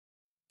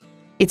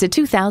It's a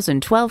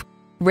 2012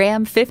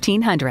 Ram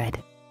 1500.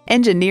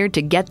 Engineered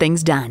to get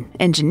things done,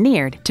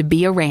 engineered to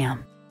be a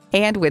Ram.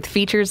 And with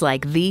features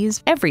like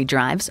these, every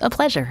drive's a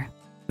pleasure.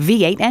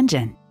 V8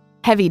 engine,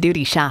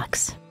 heavy-duty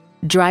shocks,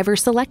 driver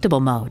selectable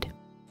mode,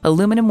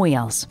 aluminum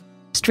wheels,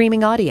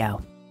 streaming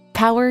audio,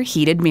 power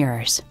heated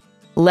mirrors,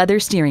 leather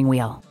steering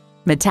wheel,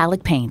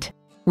 metallic paint,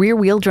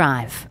 rear-wheel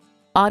drive,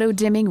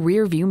 auto-dimming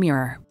rear-view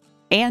mirror,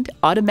 and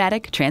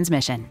automatic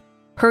transmission.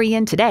 Hurry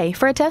in today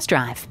for a test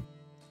drive.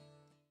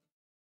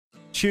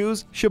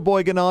 Choose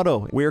Sheboygan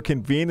Auto. We're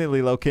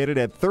conveniently located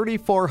at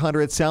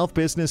 3400 South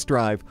Business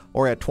Drive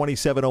or at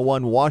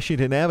 2701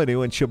 Washington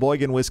Avenue in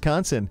Sheboygan,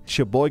 Wisconsin.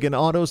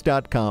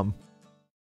 SheboyganAutos.com.